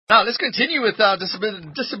Now, let's continue with our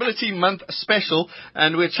Disability Month special,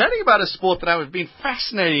 and we're chatting about a sport that I've been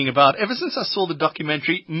fascinating about ever since I saw the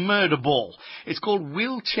documentary Murder Ball. It's called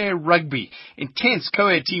wheelchair rugby. Intense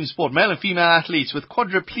co-ed team sport, male and female athletes with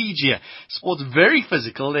quadriplegia. Sport's very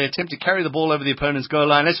physical. They attempt to carry the ball over the opponent's goal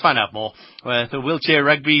line. Let's find out more with the wheelchair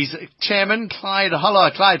rugby's chairman, Clyde. Hello,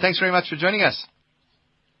 Clyde. Thanks very much for joining us.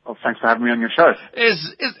 Well, thanks for having me on your show.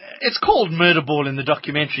 It's called Murder Ball in the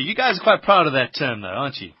documentary. You guys are quite proud of that term, though,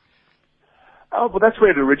 aren't you? Oh, well, that's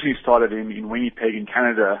where it originally started in Winnipeg in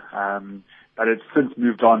Canada, but it's since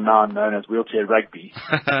moved on now known as wheelchair rugby.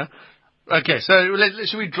 Okay, so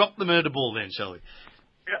should we drop the murder ball then, shall we?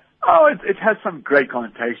 Yeah. Oh, it has some great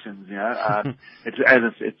connotations, you know.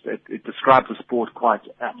 It describes the sport quite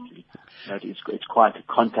aptly. You know, it's quite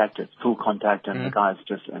contact, it's full contact, and the guys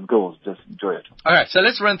and girls just enjoy it. All right, so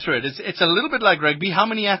let's run through it. It's a little bit like rugby. How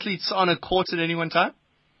many athletes on a court at any one time?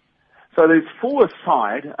 So there's 4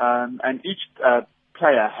 aside, and each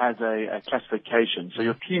player has a classification. So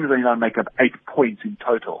your team is only going to make up 8 points in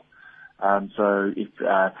total. So if,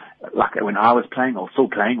 like when I was playing, or still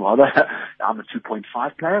playing rather, I'm a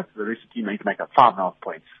 2.5 player, so the rest of the team need to make up 5.5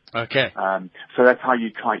 points. Okay. So that's how you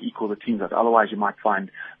try to equal the teams out. Otherwise you might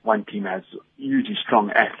find one team has hugely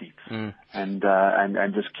strong athletes and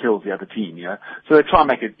just kills the other team, you know. So they try and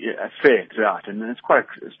make it fair throughout, and it's quite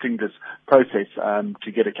a stringent process,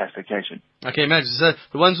 to get a classification. Okay, imagine. So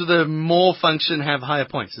the ones with the more function have higher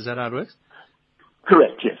points. Is that how it works?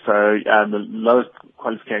 Correct, yes. So the lowest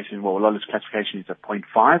classification is a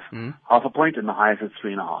 0.5, half a point, and the highest is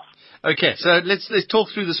 3.5. Okay, so let's talk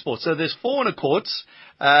through the sport. So there's 4 on a court.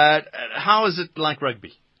 How is it like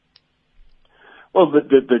rugby? Well,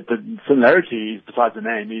 the similarity is, besides the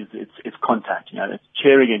name, is it's contact. You know, it's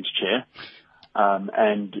chair against chair,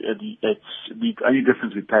 and it's the only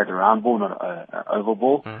difference we play the round ball, not an oval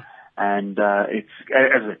ball. And it's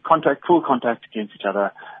as a contact, full contact against each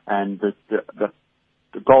other, and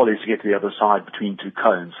the goal is to get to the other side between 2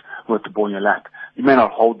 cones with the ball in your lap. You may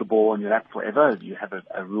not hold the ball in your lap forever. You have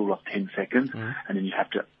a rule of 10 seconds, and then you have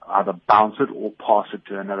to either bounce it or pass it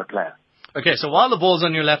to another player. Okay, so while the ball's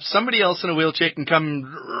on your lap, somebody else in a wheelchair can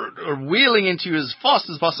come wheeling into you as fast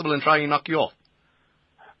as possible and try and knock you off.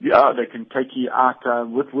 Yeah, they can take you out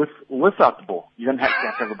without the ball. You don't have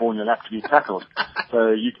to have the ball in your lap to be tackled.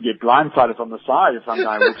 So you can get blindsided on the side if some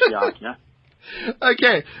guy walks you out, yeah.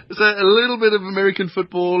 Okay, so a little bit of American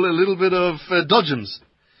football, a little bit of dodgems.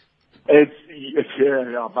 It's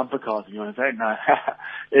bumper cars, if you want to say. No,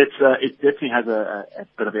 it definitely has a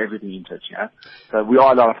bit of everything into it, yeah. So we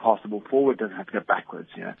are allowed to pass the ball forward, doesn't have to go backwards,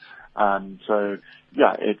 yeah. So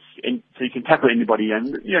you can tackle anybody,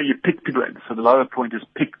 and you know, you pick people. So the lower point is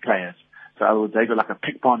pick players. So they go like a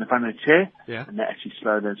pick bar in front of the chair, and they actually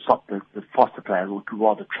stop the faster player, or to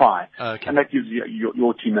rather try. Okay. And that gives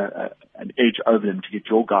your team an edge over them to get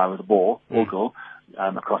your guy with the ball or girl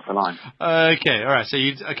across the line. Okay, all right. So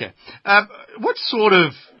what sort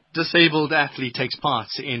of disabled athlete takes part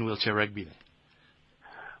in wheelchair rugby then?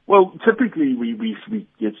 Well, typically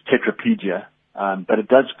it's tetraplegia, but it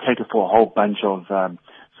does cater for a whole bunch of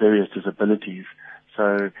various disabilities.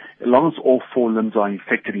 So as long as all 4 limbs are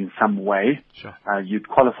affected in some way, you'd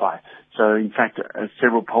qualify. So in fact,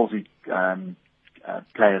 cerebral palsy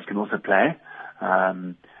players can also play.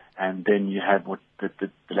 And then you have what the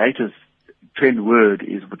latest trend word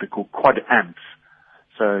is what they call quad amps.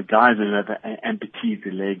 So guys who have amputees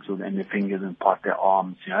their legs and their fingers and part their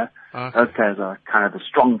arms, you know. Those players are kind of the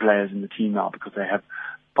strong players in the team now because they have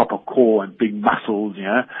proper core and big muscles, you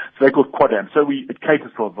know. So they're called quad amps. So it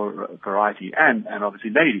caters for variety and obviously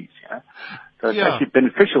ladies, you know. So it's actually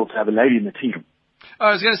beneficial to have a lady in the team.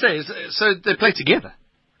 I was going to say, so they play together?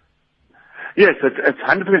 Yes, it's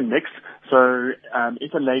 100% mixed. So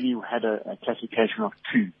if a lady had a classification of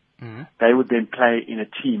 2, they would then play in a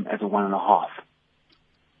team as a 1.5.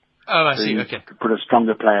 Oh, I so see. Okay. Put another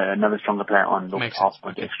stronger player on, the half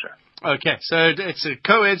point extra. Okay, so it's a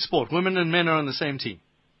co-ed sport. Women and men are on the same team.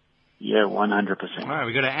 Yeah, 100%. All right,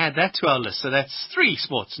 we've got to add that to our list. So that's 3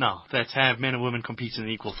 sports now that have men and women compete in an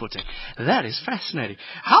equal footing. That is fascinating.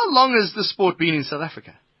 How long has the sport been in South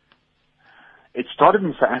Africa? It started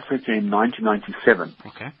in South Africa in 1997.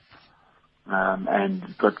 Okay. And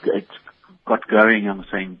it got going, I'm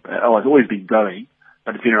saying, it's always been going,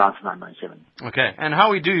 but it's been around since 1997. Okay, and how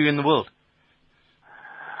we do in the world?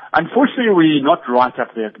 Unfortunately, we're not right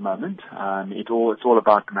up there at the moment. It's all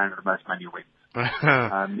about the man with the most money wins.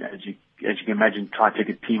 As you can imagine, try to take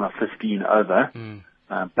a team of 15 over,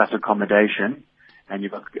 plus accommodation, and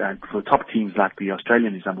you've got for top teams like the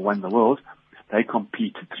Australian, who's number 1 in the world, they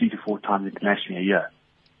compete 3 to 4 times internationally a year.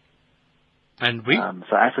 And we?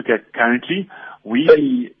 So Africa currently,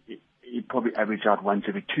 we probably average out once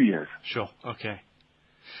every 2 years. Sure. Okay.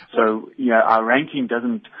 So, our ranking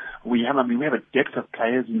we have a depth of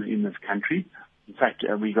players in this country. In fact,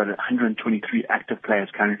 we got 123 active players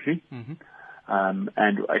currently. Mm-hmm.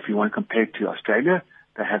 And if you want to compare it to Australia,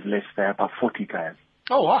 they have less. They have about 40 players.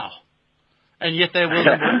 Oh, wow. And yet they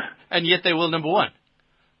will number one.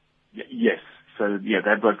 Yes. So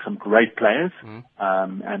they've got some great players. Mm.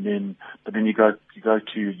 But then you go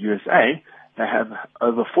to USA, they have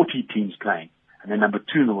over 40 teams playing, and they're number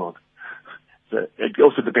 2 in the world. So it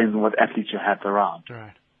also depends on what athletes you have around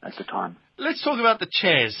at the time. Let's talk about the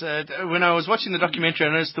chairs. When I was watching the documentary,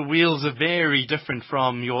 I noticed the wheels are very different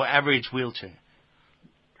from your average wheelchair.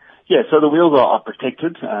 Yeah, so the wheels are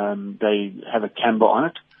protected. They have a camber on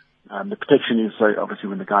it. The protection is so obviously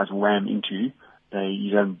when the guys wham into you,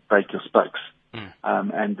 you don't break your spokes. Mm.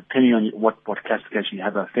 And depending on what classification you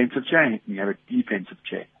have, an offensive chair and you have a defensive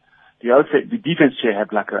chair. The defense chair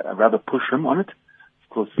have like a rubber push rim on it. Of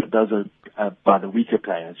course, those are by the weaker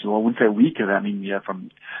players. So I wouldn't say weaker. I mean,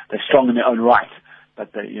 they're strong in their own right,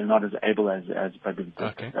 but you're not as able as the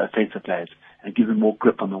offensive players, and it gives them more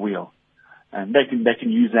grip on the wheel. And they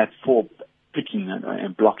can use that for picking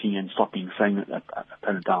and blocking and stopping, saying that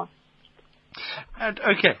opponent down. And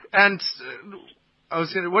I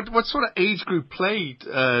was going to, what sort of age group played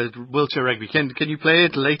wheelchair rugby? Can you play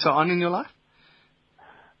it later on in your life?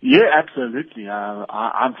 Yeah, absolutely.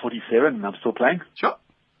 I'm 47 and I'm still playing. Sure.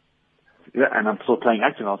 Yeah, and I'm still playing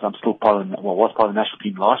active. I'm still was part of the national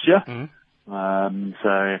team last year. Mm-hmm. So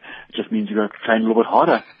it just means you've got to train a little bit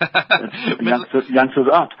harder. youngsters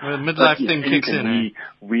out. Well, midlife thing kicks in.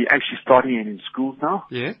 We actually starting it in schools now.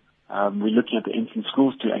 Yeah. We're looking at the infant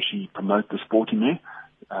schools to actually promote the sport in there.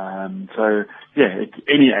 So yeah, at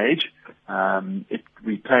any age,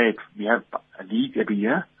 we play it. We have a league every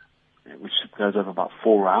year, which goes over about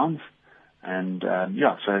 4 rounds, and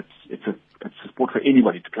so it's a sport for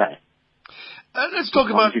anybody to play. Let's talk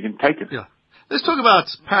about. If you can take it. Yeah. Let's talk about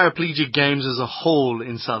paraplegic games as a whole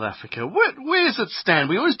in South Africa. Where does it stand?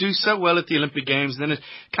 We always do so well at the Olympic Games, then it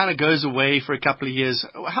kind of goes away for a couple of years.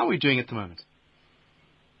 How are we doing at the moment?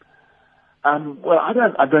 Well, I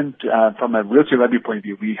don't, from a wheelchair rugby point of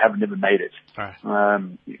view, we have never made it. Right.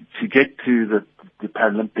 To get to the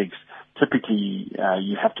Paralympics, typically,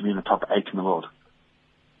 you have to be in the top 8 in the world.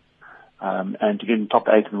 And to get in the top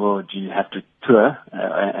 8 in the world, you have to tour,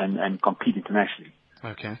 and compete internationally.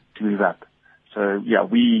 Okay. To move up. So, yeah,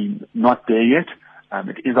 we're not there yet.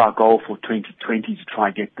 It is our goal for 2020 to try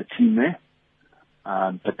and get the team there.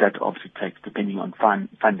 But that obviously takes, depending on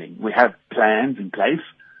funding. We have plans in place.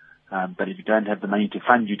 But if you don't have the money to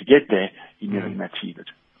fund you to get there, you're never going to achieve it.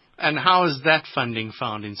 And how is that funding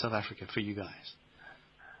found in South Africa for you guys?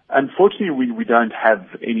 Unfortunately, we don't have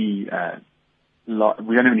any we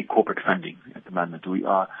don't have any corporate funding at the moment. We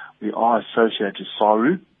are associated to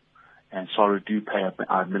SARU, and SARU do pay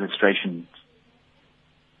our administration.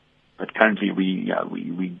 But currently, we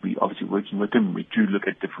obviously working with them. We do look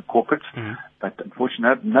at different corporates, but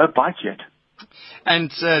unfortunately, no bite yet. And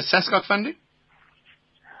SASCOC funding?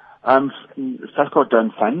 SASCOC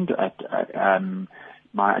don't fund.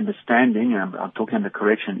 My understanding, and I'm talking under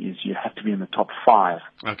correction, is you have to be in the top 5.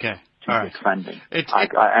 Okay. To get funding.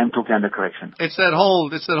 I am talking under correction. It's that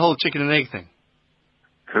whole chicken and egg thing.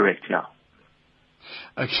 Correct. Yeah.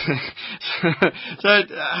 Okay. So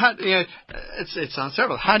it sounds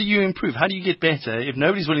terrible. How do you improve? How do you get better if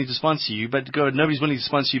nobody's willing to sponsor you, but nobody's willing to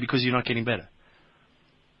sponsor you because you're not getting better?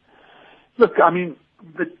 Look, I mean,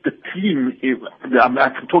 the team, I'm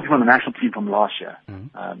talking about the national team from last year.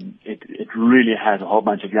 Mm-hmm. It really has a whole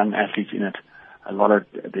bunch of young athletes in it.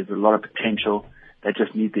 There's a lot of potential. They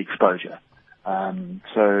just need the exposure.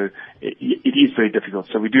 So it is very difficult.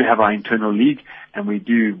 So we do have our internal league, and we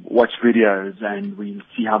do watch videos, and we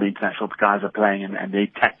see how the international guys are playing and their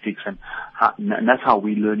tactics, and that's how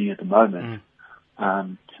we're learning at the moment.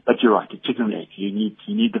 But you're right, it's chicken and egg. You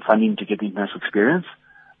need the funding to get the international experience,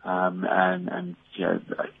 and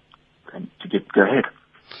to go ahead.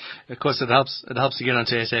 Of course, it helps to get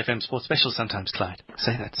onto SAFM Sports Special sometimes, Clyde.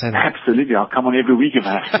 Say that. Absolutely, I'll come on every week if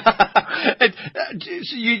I have to.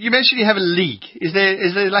 So you mentioned you have a league. Is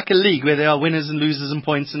there like a league where there are winners and losers and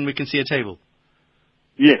points, and we can see a table?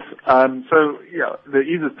 Yes. The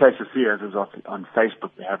easiest place to see us is on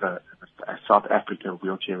Facebook. We have a South Africa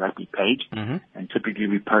wheelchair rugby page, and typically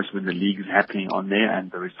we post when the league is happening on there and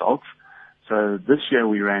the results. So this year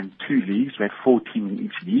we ran 2 leagues. We had 4 teams in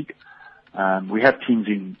each league. We have teams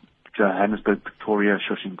in Johannesburg, Pretoria,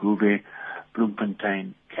 Soshanguve,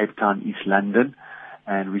 Bloemfontein, Cape Town, East London,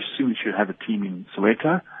 and we soon should have a team in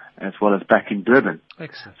Soweto as well as back in Durban.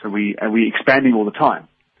 Excellent. So we're expanding all the time.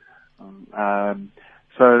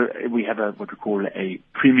 So we have what we call a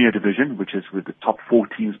Premier Division, which is where the top 4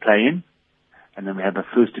 teams play in, and then we have a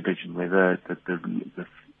First Division where the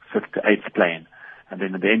 5th to 8th play in, and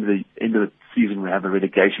then at the end of the season we have a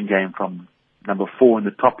relegation game from number 4 in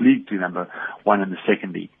the top league to number 1 in the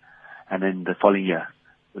second league, and then the following year.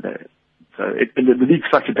 So the league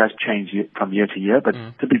structure does change from year to year, but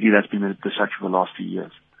typically that's been the structure for the last few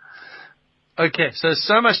years. Okay,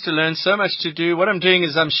 so much to learn, so much to do. What I'm doing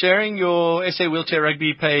is I'm sharing your SA Wheelchair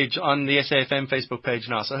Rugby page on the SAFM Facebook page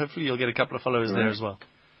now, so hopefully you'll get a couple of followers there as well.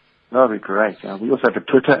 That'll be great. We also have a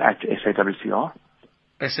Twitter at SAWCR.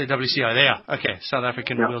 SAWCR, there. Okay, South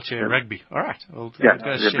African Wheelchair Rugby. All right. We'll the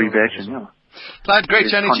abbreviation, yeah. Clyde,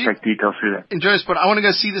 great chatting to you. Contact details through that. Enjoy sport. I want to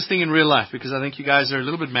go see this thing in real life because I think you guys are a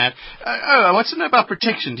little bit mad. I want to know about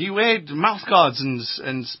protection. Do you wear mouth guards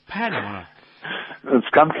and padding or not?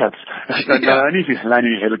 Scum caps. No, only if you land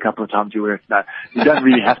on your head a couple of times you wear it. No, you don't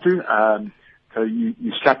really have to. So you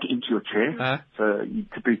strap it into your chair. So you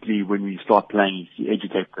typically, when we start playing, you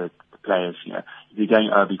educate the players, if you're going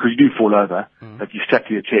over, because you do fall over, but you strap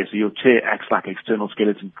to your chair, so your chair acts like an external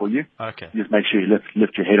skeleton for you. Okay. You just make sure you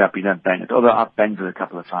lift your head up, you don't bang it. Although I've banged it a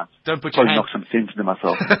couple of times. Don't put your knock some sense into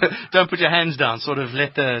myself. Don't put your hands down, sort of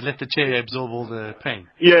let the chair absorb all the pain.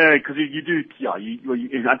 Yeah, because you do,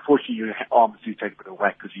 unfortunately your arms do take a bit of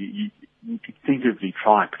whack because you instinctively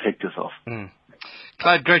try and protect yourself.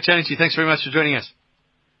 Clyde, great chatting to you. Thanks very much for joining us.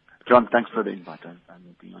 John, thanks for the invite and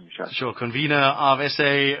being on your show. Sure. Convener of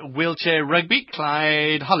SA Wheelchair Rugby,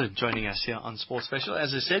 Clyde Holland, joining us here on Sports Special.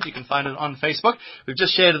 As I said, you can find it on Facebook. We've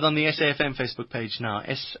just shared it on the SAFM Facebook page now,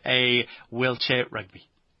 SA Wheelchair Rugby.